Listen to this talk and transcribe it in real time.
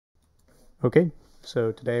Okay,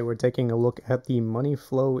 so today we're taking a look at the money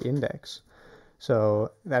flow index.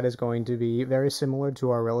 So that is going to be very similar to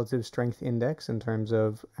our relative strength index in terms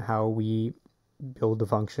of how we build the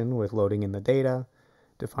function with loading in the data,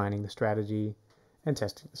 defining the strategy, and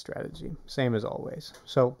testing the strategy. Same as always.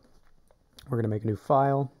 So we're going to make a new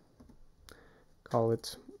file, call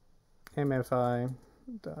it mfi.ipynb.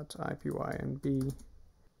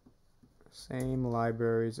 Same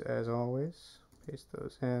libraries as always. Paste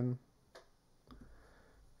those in.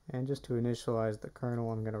 And just to initialize the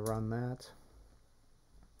kernel, I'm going to run that.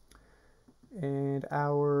 And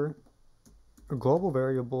our global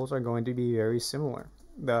variables are going to be very similar.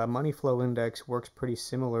 The money flow index works pretty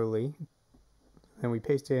similarly, and we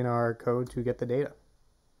paste in our code to get the data.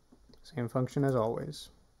 Same function as always.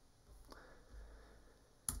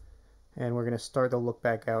 And we're going to start the look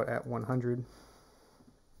back out at 100,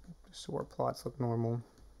 just so our plots look normal.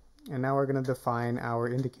 And now we're going to define our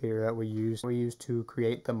indicator that we use to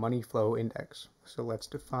create the money flow index. So let's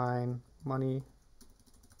define money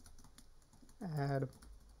add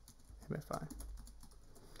MFI.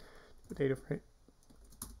 The data frame.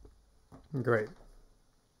 Great.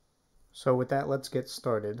 So with that, let's get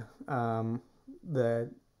started.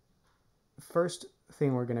 The first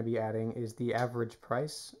thing we're going to be adding is the average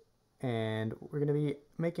price, and we're going to be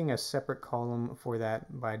making a separate column for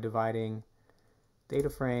that by dividing data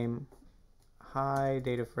frame high,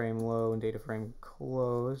 data frame low, and data frame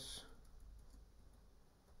close.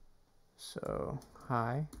 So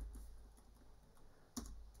high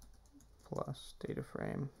plus data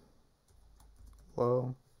frame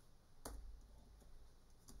low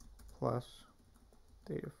plus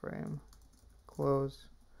data frame close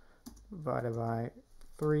divided by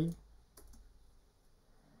 3.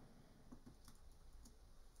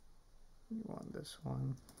 You want this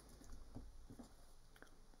one.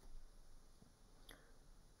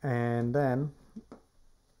 And then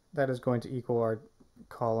that is going to equal our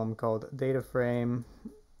column called data frame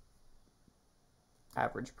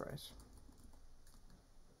average price.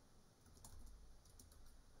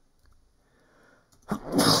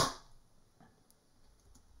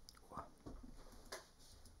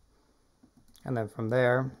 And then from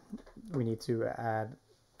there, we need to add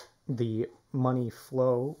the money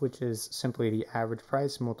flow, which is simply the average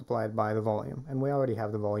price multiplied by the volume. And we already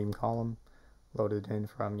have the volume column loaded in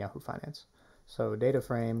from Yahoo Finance. So data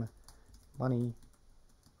frame money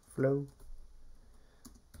flow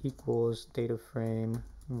equals data frame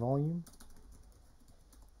volume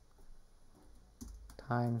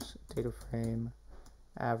times data frame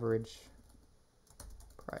average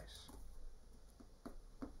price.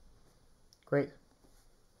 Great.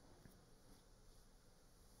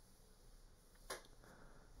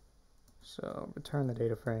 So return the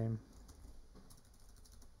data frame.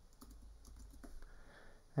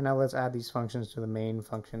 And now let's add these functions to the main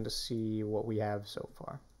function to see what we have so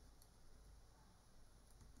far.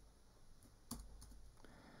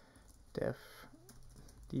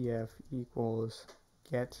 df equals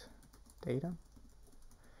get data.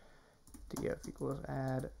 df equals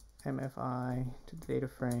add mfi to the data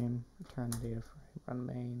frame, return the data frame, run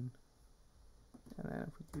main. And then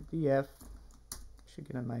if we do df, we should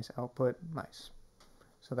get a nice output. Nice.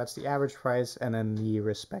 So that's the average price, and then the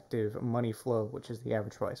respective money flow, which is the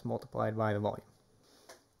average price multiplied by the volume.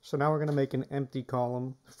 So now we're going to make an empty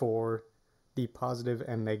column for the positive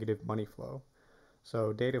and negative money flow.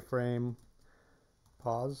 So data frame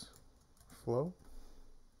pos flow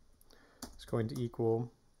is going to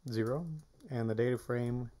equal 0, and the data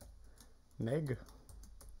frame neg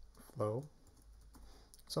flow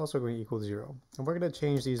is also going to equal 0. And we're going to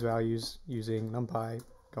change these values using NumPy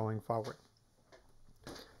going forward.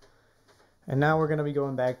 And now we're going to be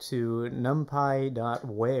going back to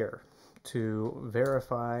numpy.where to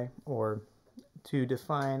verify or to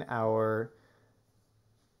define our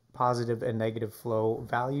positive and negative flow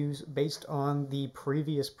values based on the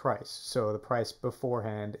previous price. So the price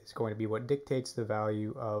beforehand is going to be what dictates the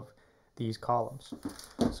value of these columns.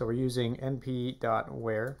 So we're using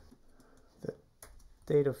np.where, the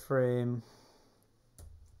data frame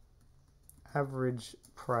average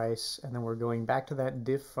price, and then we're going back to that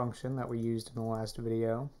diff function that we used in the last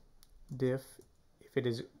video. Diff, if it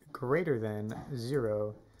is greater than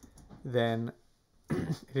 0, then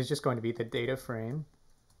it is just going to be the data frame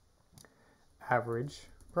average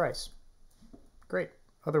price. Great.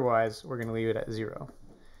 Otherwise, we're going to leave it at 0.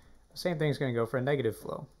 The same thing is going to go for a negative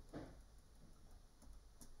flow.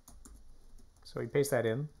 So we paste that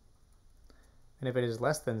in, and if it is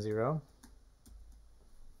less than 0,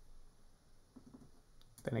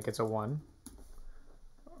 then it gets a 1,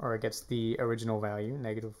 or it gets the original value,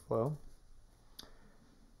 negative flow.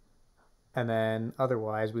 and then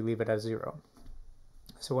otherwise we leave it as 0.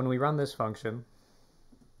 So when we run this function,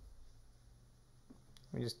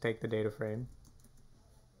 we just take the data frame.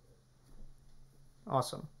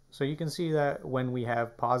 Awesome. So you can see that when we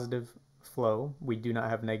have positive flow, we do not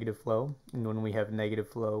have negative flow, and when we have negative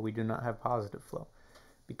flow, we do not have positive flow,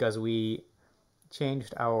 because we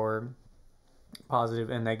changed our positive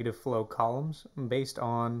and negative flow columns based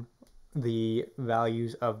on the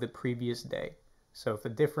values of the previous day. So if the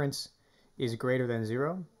difference is greater than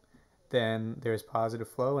 0, then there's positive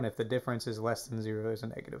flow, and if the difference is less than 0, there's a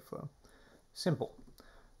negative flow. Simple.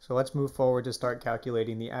 So let's move forward to start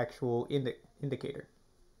calculating the actual indicator.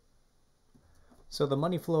 So the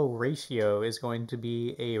money flow ratio is going to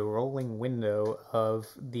be a rolling window of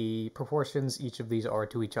the proportions each of these are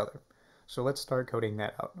to each other. So let's start coding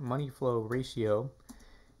that out. Money flow ratio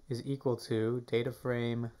is equal to data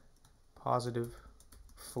frame positive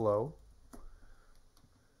flow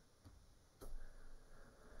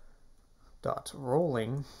dot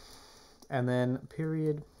rolling, and then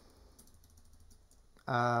period.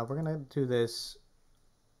 We're gonna do this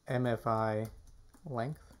MFI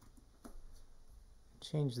length.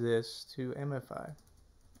 Change this to MFI.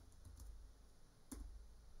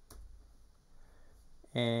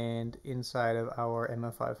 And inside of our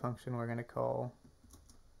MFI function, we're going to call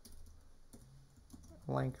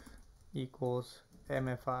length equals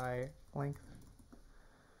MFI length.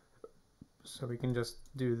 So we can just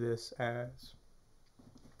do this as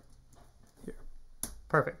here.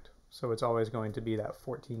 Perfect. So it's always going to be that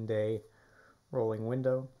 14-day rolling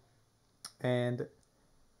window. And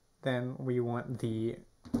then we want the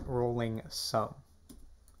rolling sum.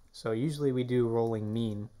 So usually we do rolling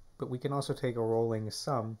mean, but we can also take a rolling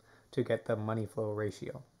sum to get the money flow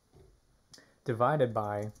ratio, divided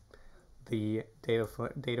by the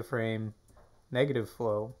data frame negative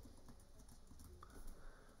flow.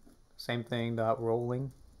 Same thing, dot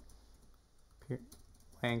rolling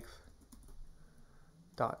length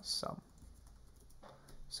dot sum.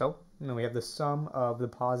 So now we have the sum of the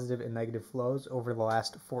positive and negative flows over the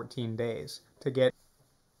last 14 days to get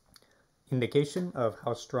indication of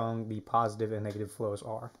how strong the positive and negative flows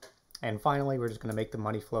are. And finally, we're just going to make the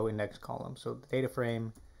money flow index column. So the data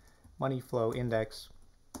frame money flow index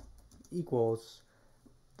equals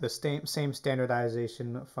the same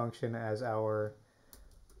standardization function as our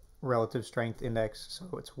relative strength index.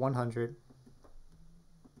 So it's 100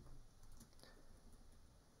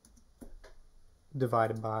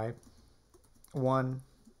 divided by 1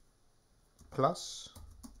 plus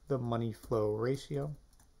the money flow ratio.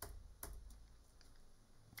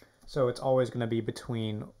 So it's always going to be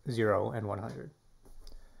between 0 and 100.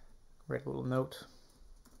 Write a little note.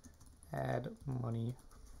 Add money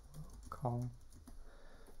column.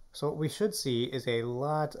 So what we should see is a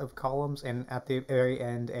lot of columns, and at the very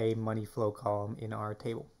end a money flow column in our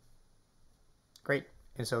table. Great.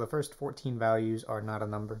 And so the first 14 values are not a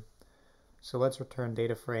number. So let's return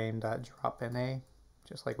data frame.dropNA,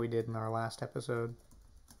 just like we did in our last episode.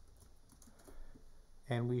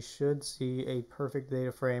 And we should see a perfect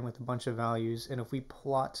data frame with a bunch of values. And if we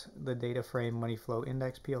plot the data frame money flow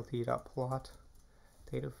index, plt.plot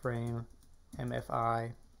data frame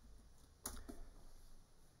MFI,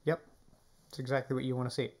 yep, it's exactly what you want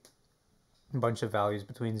to see. A bunch of values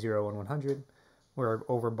between 0 and 100. We're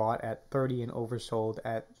overbought at 30 and oversold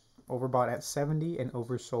at overbought at 70 and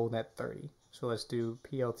oversold at 30. So let's do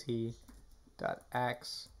plt.ax.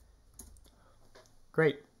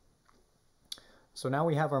 Great. So now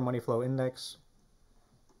we have our money flow index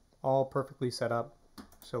all perfectly set up.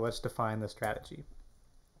 So let's define the strategy.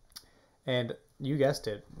 And you guessed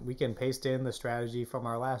it, we can paste in the strategy from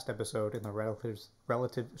our last episode in the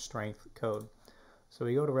relative strength code. So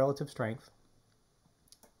we go to relative strength,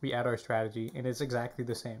 we add our strategy, and it's exactly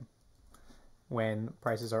the same. When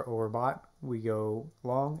prices are overbought, we go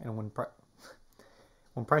long, and when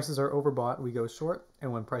prices are overbought, we go short,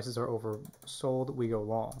 and when prices are oversold, we go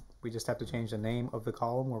long. We just have to change the name of the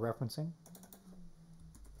column we're referencing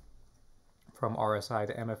from RSI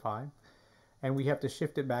to MFI. And we have to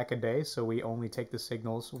shift it back a day, so we only take the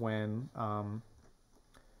signals when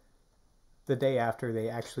the day after they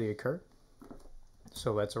actually occur.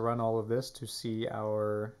 So let's run all of this to see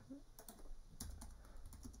our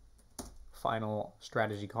final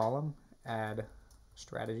strategy column. Add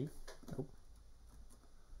strategy.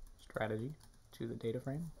 Strategy to the data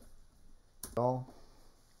frame.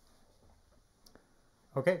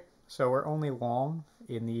 Okay, so we're only long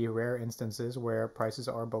in the rare instances where prices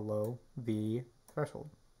are below the threshold,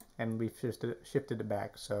 and we've shifted it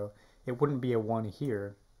back, so it wouldn't be a 1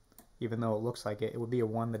 here, even though it looks like it. It would be a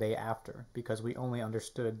 1 the day after, because we only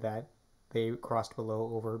understood that they crossed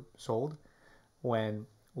below oversold when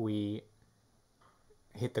we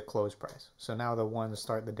hit the close price. So now the ones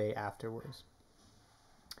start the day afterwards.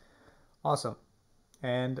 Awesome.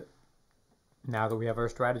 And now that we have our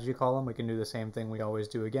strategy column, we can do the same thing we always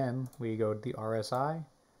do again. We go to the RSI,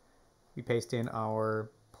 we paste in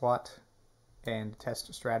our plot and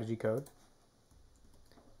test strategy code.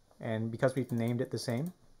 And because we've named it the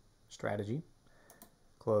same, strategy,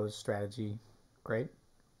 close strategy, great.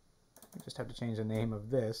 We just have to change the name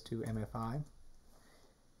of this to MFI.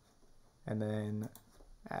 And then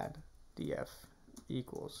add df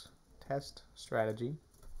equals test strategy,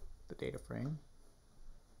 the data frame.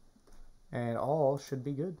 And all should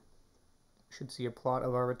be good. Should see a plot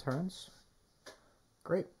of our returns.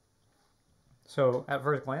 Great. So at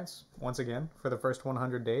first glance, once again, for the first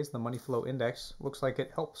 100 days, the money flow index looks like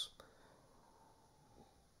it helps.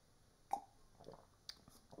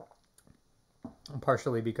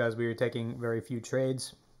 Partially because we were taking very few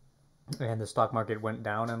trades and the stock market went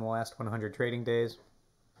down in the last 100 trading days.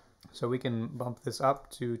 So we can bump this up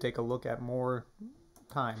to take a look at more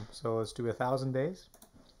time. So let's do 1,000 days.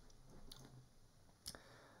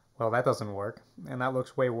 Well, that doesn't work, and that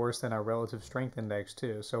looks way worse than our relative strength index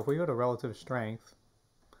too. So if we go to relative strength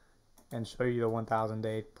and show you the 1,000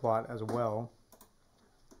 day plot as well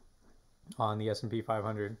on the S&P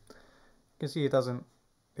 500, you can see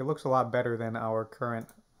it looks a lot better than our current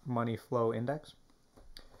money flow index.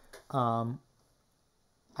 I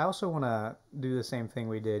also want to do the same thing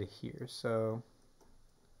we did here. So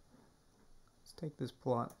let's take this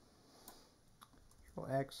plot,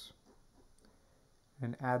 Control X,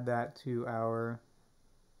 and add that to our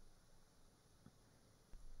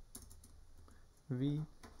V.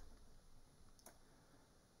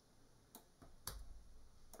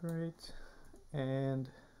 Great. And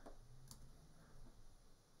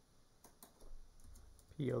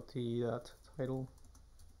plt.title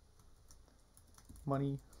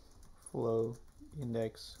money flow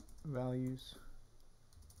index values.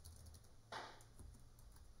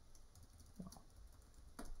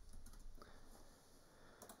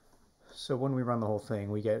 So when we run the whole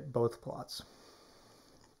thing, we get both plots.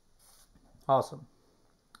 Awesome.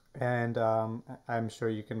 And I'm sure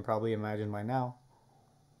you can probably imagine by now,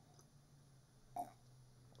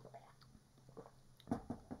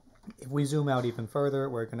 if we zoom out even further,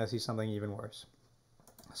 we're going to see something even worse.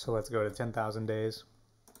 So let's go to 10,000 days.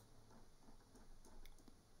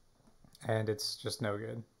 And it's just no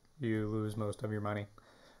good. You lose most of your money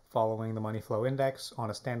following the money flow index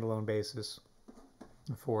on a standalone basis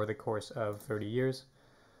for the course of 30 years.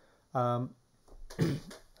 And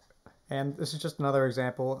this is just another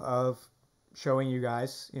example of showing you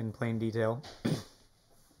guys in plain detail,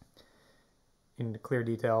 in clear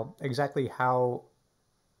detail, exactly how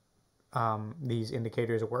these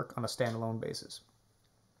indicators work on a standalone basis.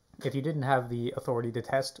 If you didn't have the authority to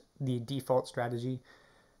test the default strategy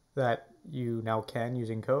that you now can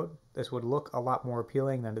using code, this would look a lot more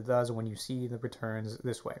appealing than it does when you see the returns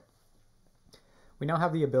this way. We now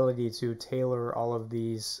have the ability to tailor all of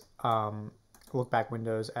these look back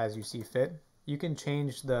windows as you see fit. You can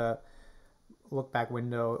change the look back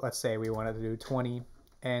window. Let's say we wanted to do 20,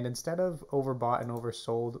 and instead of overbought and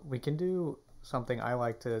oversold, we can do something I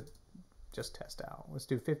like to just test out. Let's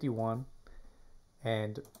do 51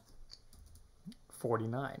 and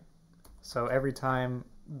 49. So every time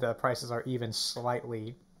the prices are even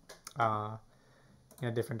slightly in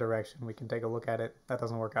a different direction, we can take a look at it. That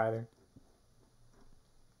doesn't work either.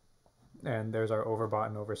 And there's our overbought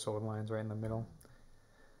and oversold lines right in the middle.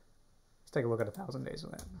 Let's take a look at 1,000 days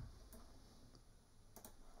of that.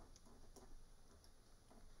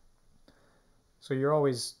 So you're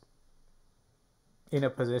always in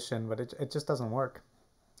a position, but it just doesn't work.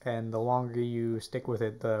 And the longer you stick with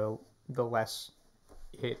it, the less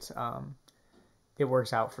it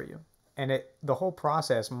works out for you. And the whole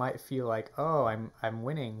process might feel like, oh, I'm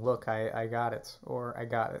winning. Look, I got it, or I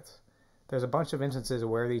got it. There's a bunch of instances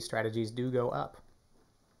where these strategies do go up.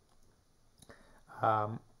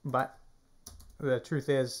 But the truth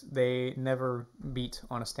is they never beat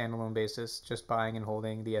on a standalone basis just buying and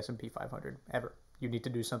holding the S&P 500, ever. You need to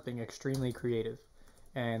do something extremely creative.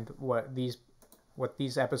 And what these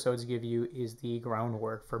episodes give you is the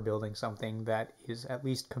groundwork for building something that is at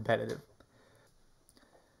least competitive.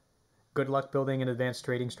 Good luck building an advanced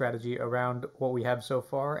trading strategy around what we have so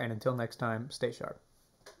far, and until next time, stay sharp.